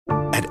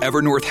At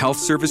Evernorth Health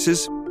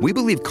Services, we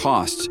believe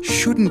costs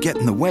shouldn't get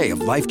in the way of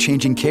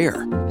life-changing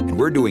care, and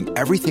we're doing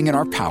everything in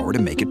our power to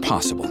make it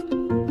possible.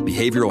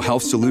 Behavioral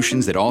health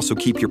solutions that also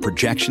keep your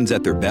projections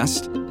at their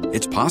best?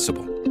 It's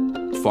possible.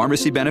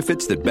 Pharmacy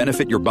benefits that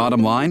benefit your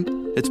bottom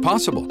line? It's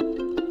possible.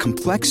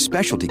 Complex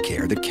specialty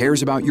care that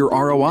cares about your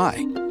ROI?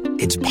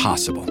 It's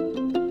possible.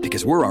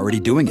 Because we're already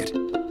doing it.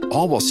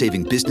 All while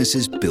saving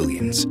businesses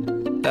billions.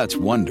 That's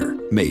Wonder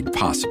made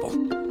possible.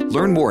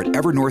 Learn more at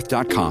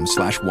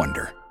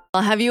evernorth.com/wonder.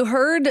 Have you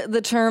heard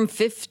the term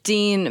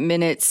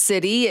 15-minute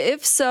city?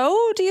 If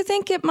so, do you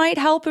think it might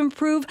help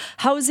improve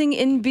housing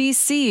in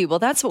BC? Well,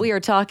 that's what we are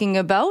talking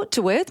about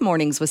with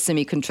Mornings with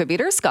Simi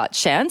contributor Scott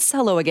Shantz.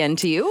 Hello again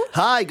to you.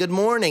 Hi, good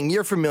morning.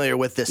 You're familiar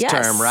with this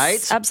term,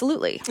 right?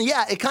 Absolutely.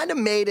 Yeah, it kind of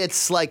made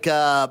its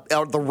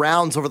the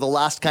rounds over the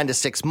last kind of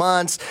 6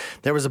 months.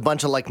 There was a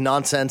bunch of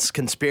nonsense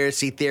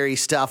conspiracy theory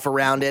stuff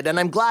around it, and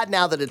I'm glad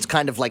now that it's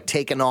kind of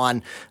taken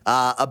on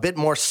a bit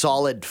more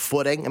solid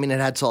footing. I mean, it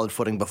had solid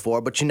footing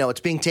before, but it's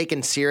being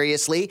taken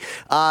seriously.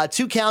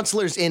 Two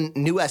councillors in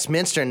New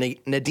Westminster,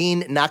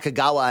 Nadine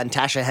Nakagawa and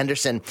Tasha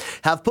Henderson,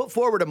 have put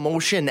forward a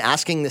motion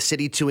asking the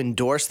city to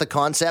endorse the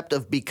concept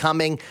of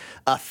becoming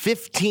a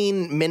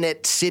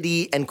 15-minute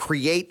city and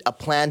create a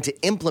plan to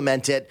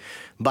implement it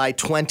by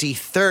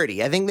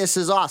 2030. I think this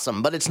is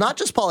awesome, but it's not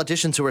just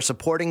politicians who are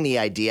supporting the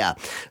idea.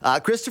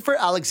 Christopher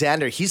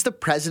Alexander, he's the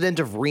president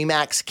of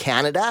RE/MAX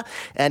Canada,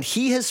 and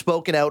he has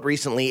spoken out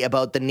recently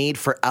about the need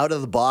for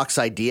out-of-the-box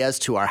ideas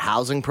to our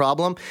housing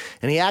problem,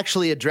 and he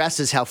actually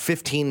addresses how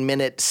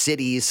 15-minute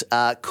cities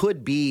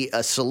could be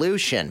a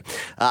solution.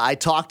 I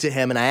talked to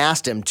him and I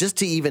asked him, just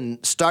to even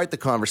start the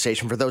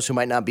conversation, for those who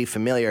might not be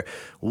familiar,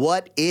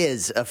 what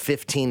is a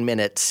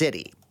 15-minute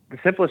city? The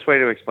simplest way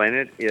to explain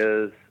it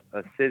is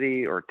a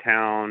city or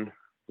town,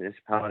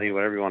 municipality,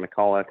 whatever you want to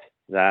call it,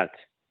 that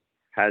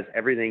has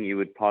everything you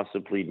would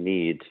possibly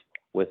need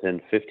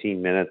within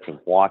 15 minutes of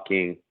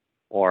walking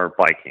or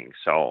biking.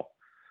 So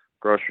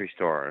grocery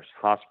stores,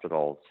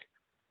 hospitals,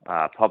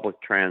 public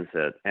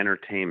transit,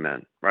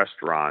 entertainment,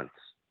 restaurants,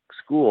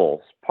 schools,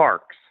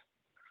 parks.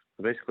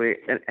 So basically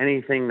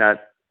anything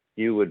that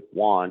you would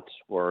want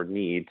or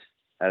need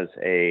as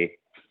a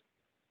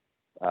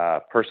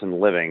person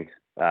living,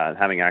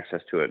 having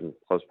access to it in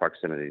close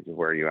proximity to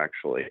where you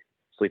actually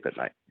sleep at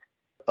night.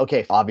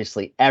 Okay,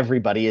 obviously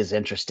everybody is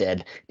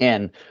interested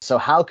in. So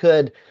how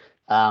could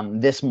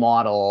this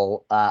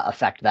model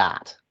affect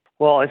that?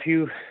 Well, if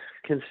you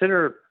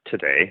consider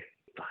today,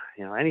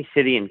 any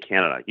city in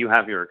Canada, you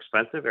have your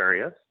expensive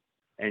areas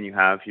and you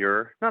have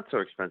your not so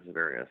expensive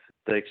areas.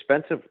 The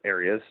expensive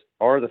areas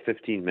are the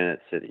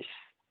 15-minute cities.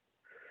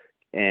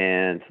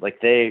 And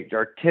they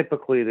are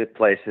typically the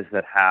places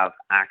that have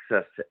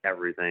access to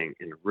everything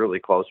in really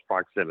close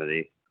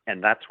proximity.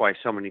 And that's why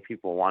so many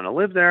people want to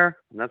live there.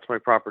 And that's why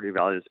property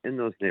values in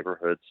those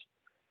neighborhoods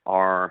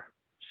are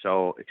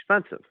so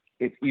expensive.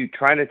 If you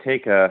try to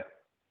take a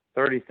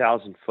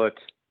 30,000-foot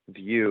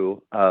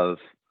view of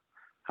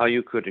how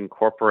you could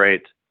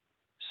incorporate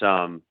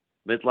some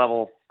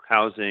mid-level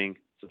housing,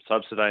 some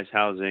subsidized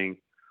housing,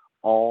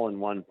 all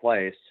in one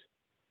place,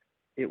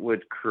 it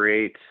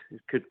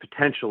could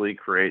potentially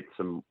create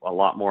a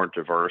lot more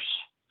diverse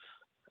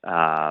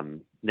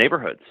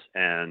neighborhoods.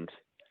 And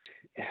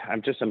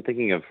I'm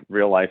thinking of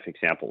real life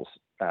examples.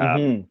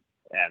 And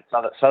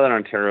Southern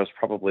Ontario is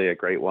probably a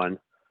great one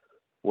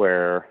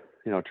where,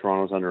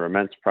 Toronto's under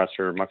immense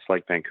pressure, much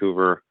like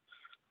Vancouver,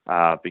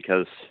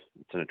 because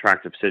it's an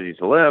attractive city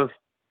to live,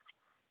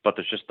 but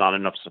there's just not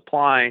enough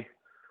supply.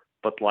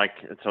 But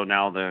so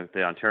now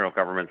the Ontario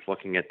government's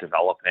looking at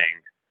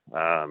developing,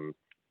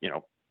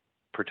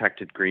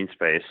 protected green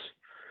space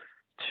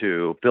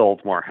to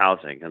build more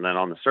housing. And then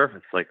on the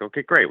surface,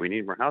 okay, great, we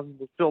need more houses,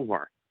 let's build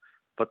more.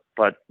 But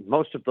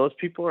most of those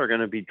people are going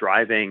to be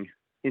driving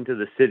into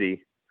the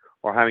city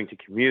or having to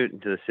commute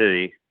into the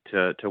city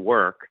to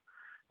work.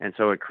 And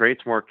so it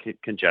creates more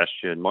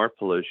congestion, more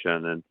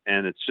pollution.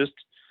 And it's just,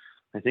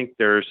 I think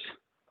there's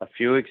a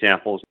few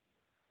examples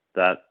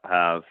that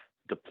have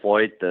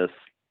deployed this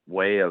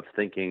way of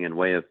thinking and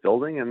way of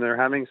building, and they're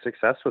having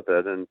success with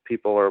it, and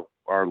people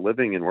are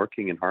living and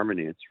working in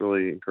harmony. It's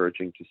really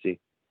encouraging to see.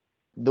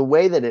 The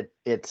way that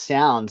it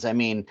sounds, I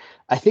mean,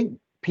 I think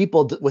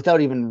people,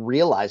 without even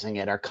realizing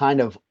it, are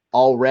kind of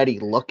already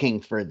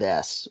looking for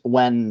this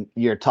when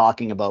you're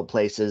talking about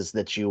places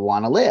that you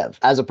want to live.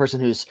 As a person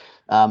who's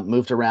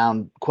moved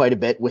around quite a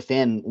bit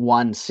within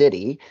one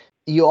city,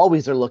 you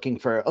always are looking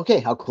for, okay,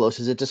 how close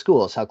is it to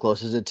schools? How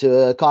close is it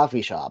to a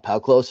coffee shop? How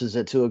close is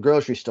it to a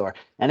grocery store?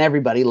 And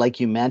everybody, like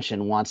you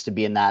mentioned, wants to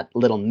be in that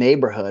little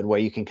neighborhood where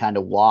you can kind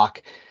of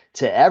walk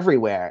to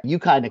everywhere. You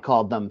kind of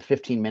called them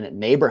 15-minute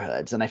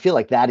neighborhoods. And I feel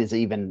like that is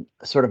even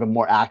sort of a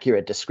more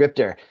accurate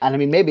descriptor. And I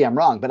mean, maybe I'm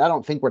wrong, but I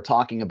don't think we're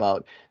talking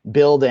about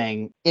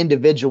building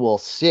individual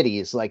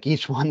cities, like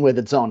each one with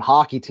its own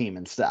hockey team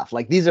and stuff.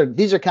 Like these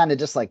are kind of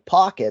just like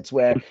pockets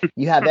where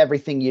you have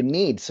everything you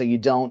need. So you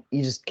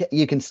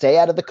can stay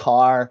out of the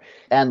car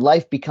and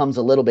life becomes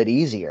a little bit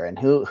easier. And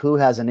who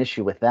has an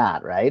issue with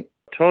that, right?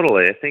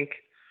 Totally. I think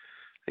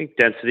think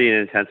density and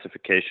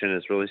intensification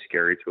is really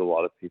scary to a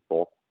lot of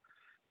people,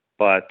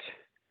 but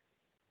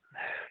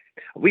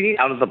we need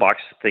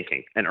out-of-the-box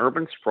thinking. And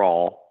urban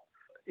sprawl,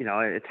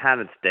 it's had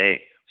its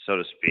day, so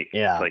to speak.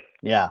 Yeah,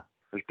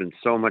 There's been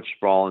so much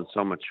sprawl,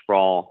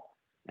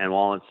 and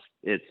while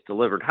it's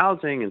delivered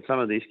housing, and some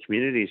of these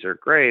communities are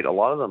great, a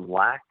lot of them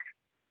lack,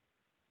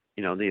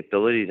 the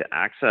ability to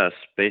access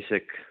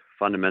basic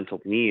fundamental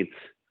needs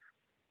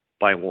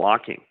by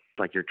walking.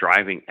 Like you're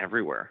driving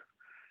everywhere.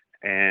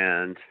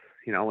 And,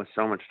 with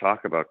so much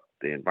talk about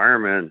the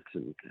environment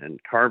and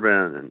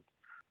carbon,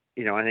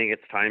 and, I think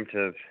it's time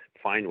to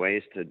find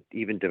ways to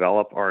even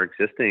develop our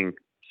existing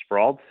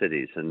sprawled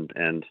cities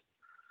and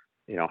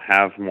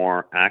have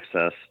more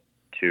access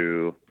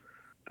to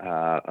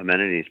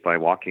amenities by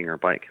walking or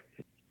bike.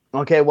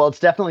 Okay, well, it's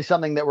definitely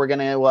something that we're going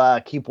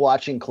to keep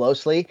watching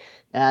closely,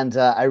 and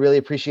I really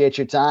appreciate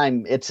your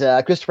time. It's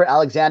Christopher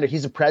Alexander.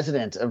 He's the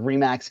president of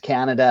RE/MAX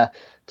Canada,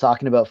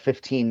 talking about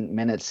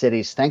 15-minute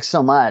cities. Thanks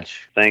so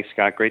much. Thanks,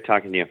 Scott. Great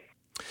talking to you.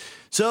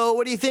 So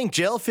what do you think,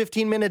 Jill?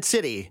 15-minute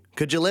city.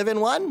 Could you live in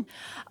one?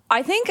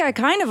 I think I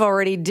kind of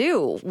already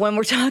do. When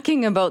we're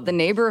talking about the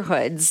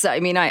neighborhoods,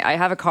 I mean, I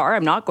have a car.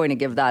 I'm not going to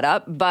give that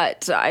up.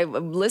 But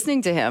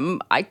listening to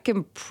him, I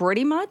can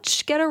pretty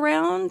much get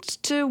around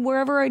to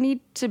wherever I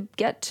need to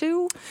get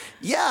to.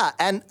 Yeah,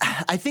 and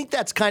I think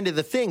that's kind of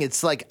the thing.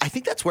 It's like, I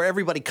think that's where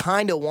everybody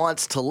kind of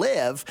wants to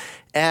live.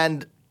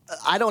 And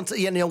I don't,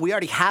 we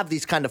already have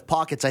these kind of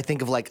pockets. I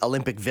think of like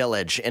Olympic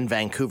Village in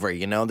Vancouver,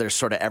 there's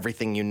sort of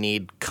everything you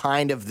need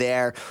kind of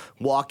there.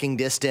 Walking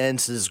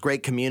distance, there's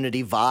great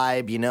community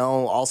vibe,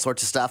 all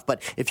sorts of stuff.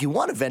 But if you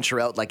want to venture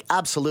out, like,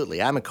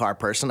 absolutely, I'm a car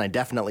person. I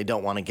definitely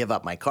don't want to give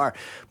up my car.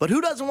 But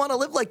who doesn't want to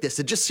live like this?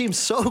 It just seems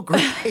so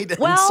great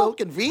and so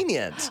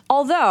convenient.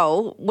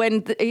 Although,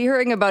 when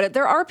hearing about it,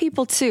 there are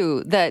people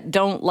too that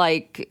don't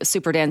like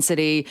super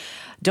density,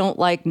 don't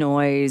like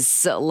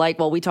noise.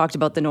 We talked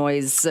about the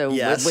noise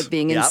with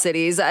being in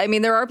cities. I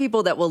mean, there are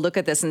people that will look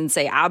at this and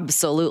say,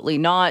 absolutely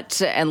not,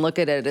 and look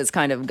at it as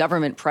kind of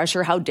government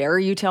pressure. How dare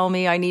you tell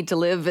me I need to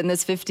live in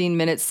this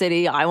 15-minute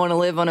city? I want to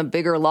live on a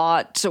bigger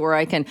lot where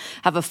I can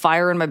have a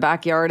fire in my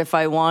backyard if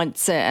I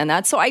want. And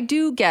that's, so I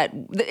do get,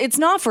 it's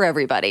not for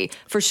everybody,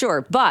 for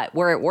sure. But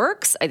where it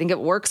works, I think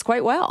it works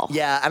quite well.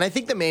 Yeah, and I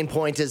think the main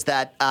point is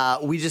that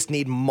we just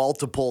need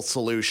multiple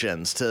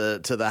solutions to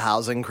the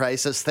housing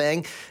crisis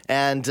thing.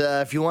 And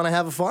if you want to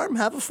have a farm,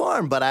 have a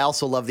farm. But I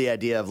also love the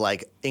idea of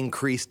like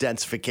increased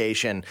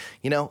densification.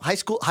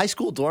 High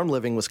school dorm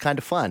living was kind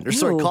of fun.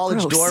 Or college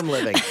gross. Dorm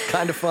living,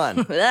 kind of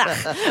fun.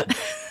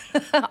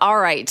 All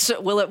right.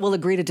 We'll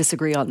agree to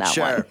disagree on that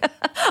one. Sure.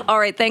 All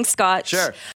right. Thanks, Scott. Sure.